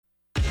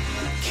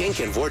Kink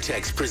and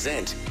Vortex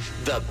present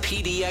the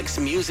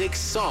PDX Music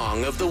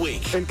Song of the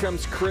Week. In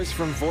comes Chris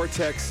from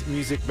Vortex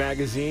Music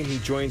Magazine. He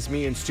joins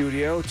me in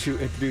studio to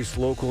introduce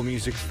local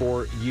music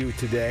for you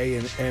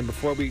today. And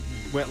before we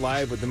went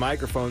live with the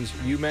microphones,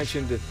 you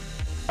mentioned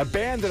a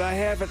band that I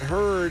haven't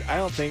heard, I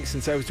don't think,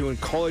 since I was doing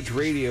college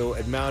radio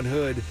at Mount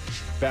Hood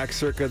back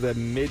circa the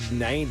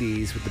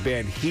mid-90s with the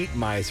band Heat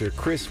Miser.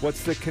 Chris,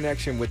 what's the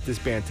connection with this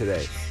band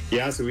today?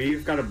 Yeah, so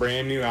we've got a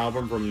brand new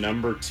album from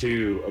Number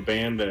 2, a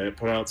band that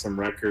put out some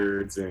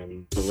records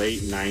in the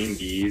late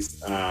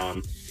 90s.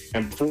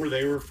 And before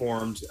they were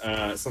formed,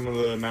 some of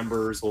the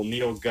members, well,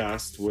 Neil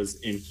Gust was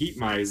in Heat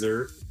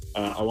Miser,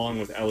 along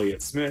with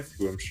Elliott Smith,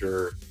 who I'm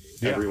sure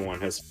everyone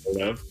has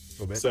heard of.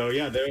 So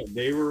yeah,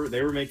 they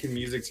were making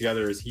music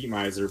together as Heat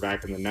Miser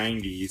back in the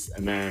 90s,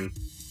 and then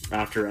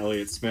after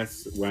Elliott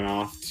Smith went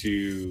off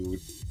to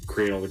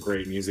create all the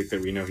great music that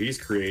we know he's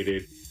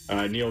created,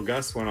 Neil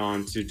Gust went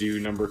on to do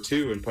Number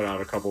 2 and put out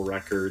a couple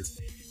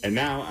records. And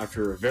now,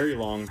 after a very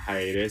long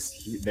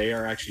hiatus, they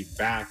are actually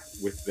back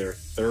with their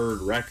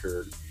third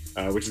record,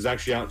 which is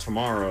actually out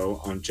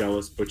tomorrow on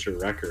Jealous Butcher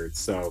Records.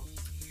 So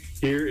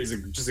here is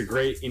just a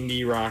great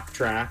indie rock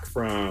track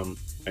from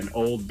an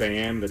old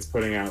band that's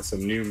putting out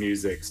some new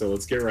music. So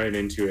let's get right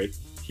into it.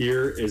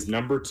 Here is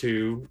Number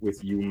 2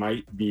 with You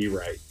Might Be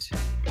Right.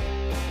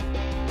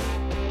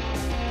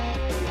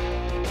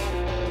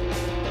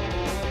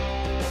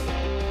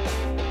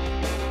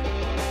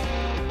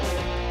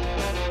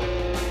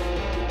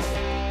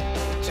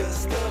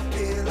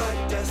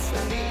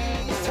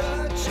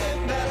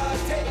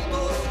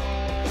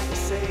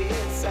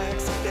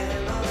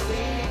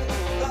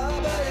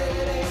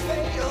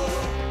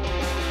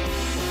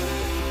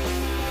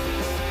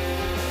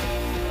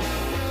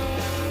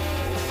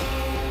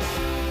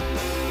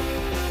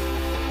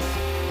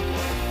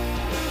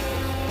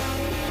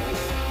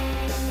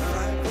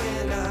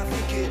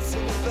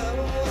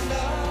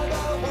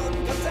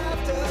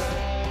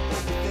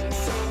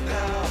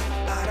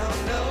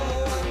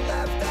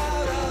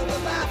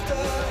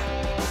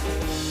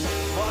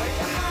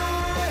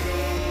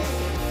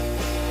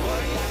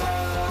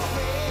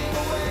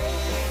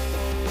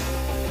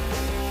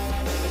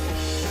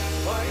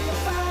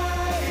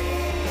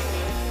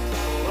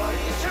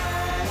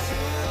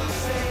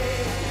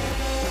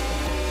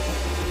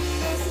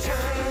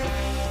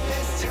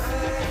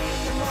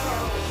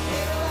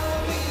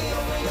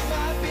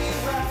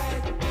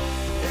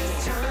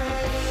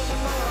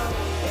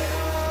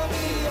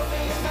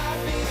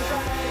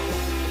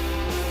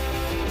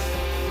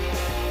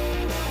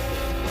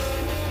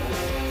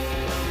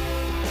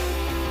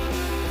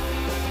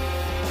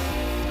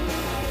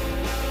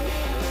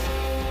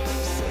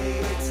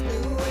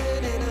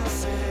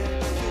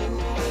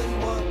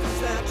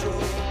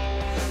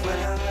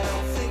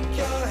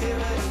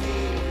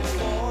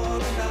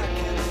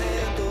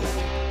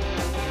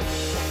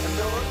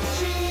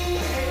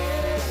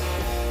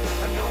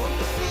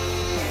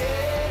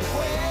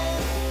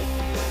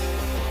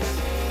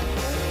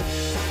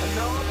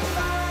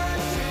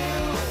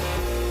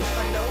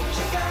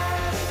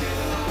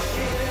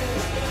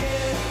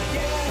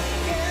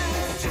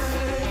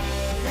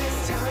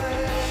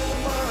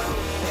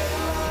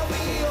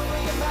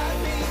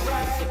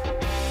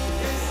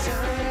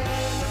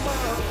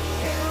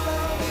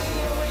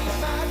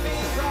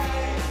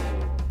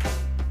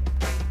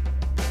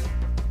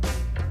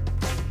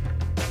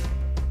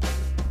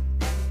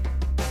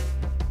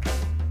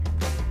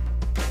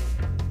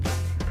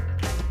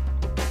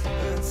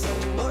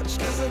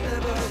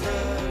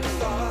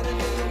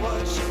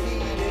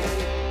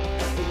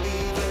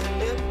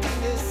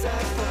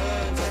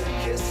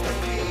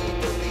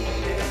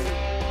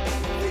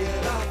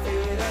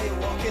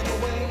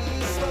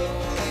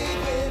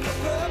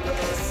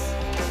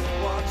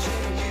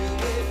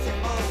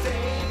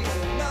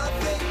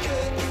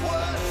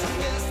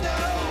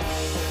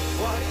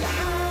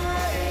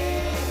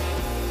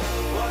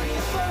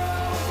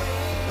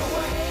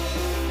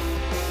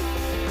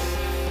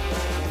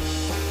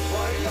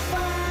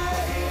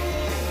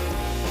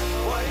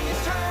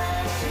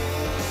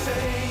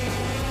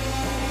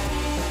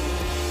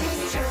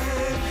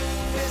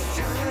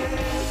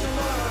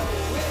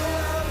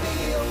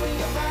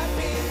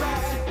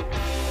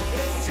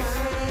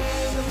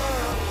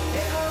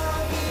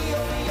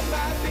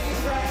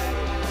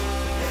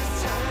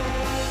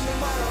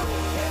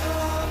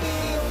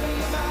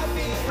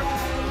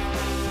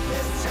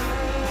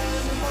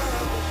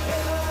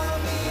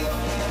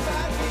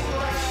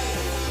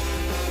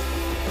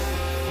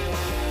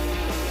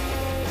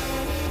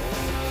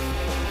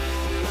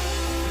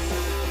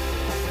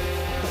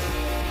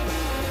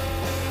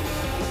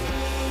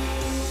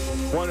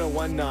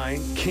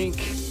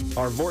 Kink,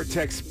 our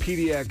Vortex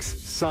PDX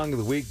Song of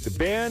the Week. The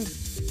band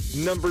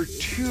Number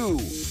 2.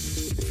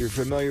 If you're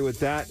familiar with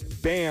that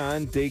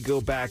band, they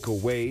go back a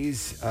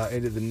ways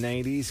into the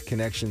 90s.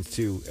 Connections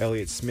to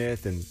Elliott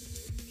Smith and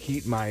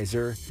Heat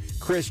Miser.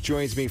 Chris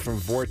joins me from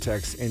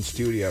Vortex in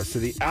studio. So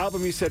the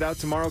album you said out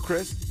tomorrow,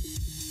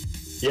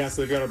 Chris? Yeah,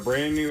 so they've got a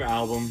brand new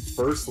album,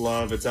 First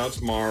Love. It's out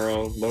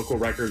tomorrow. Local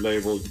record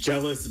label,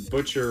 Jealous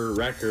Butcher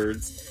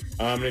Records.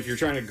 And if you're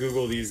trying to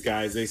Google these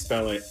guys, they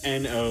spell it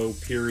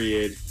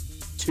NO.2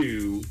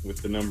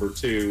 with the number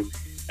 2.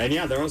 And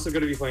yeah, they're also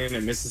going to be playing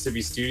at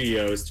Mississippi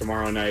Studios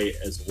tomorrow night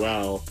as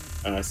well,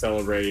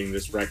 celebrating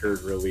this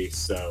record release.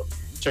 So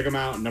check them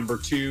out. Number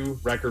 2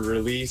 record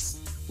release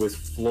with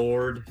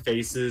Floored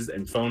Faces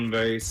and Phone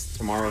Bass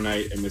tomorrow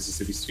night at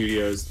Mississippi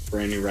Studios.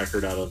 Brand new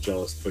record out of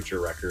Jealous Butcher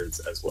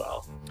Records as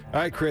well. All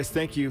right, Chris,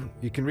 thank you.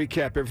 You can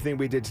recap everything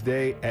we did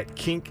today at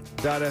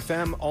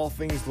kink.fm, all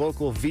things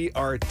local,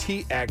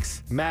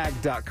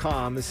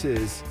 VRTXmag.com. This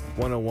is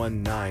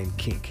 1019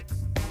 Kink.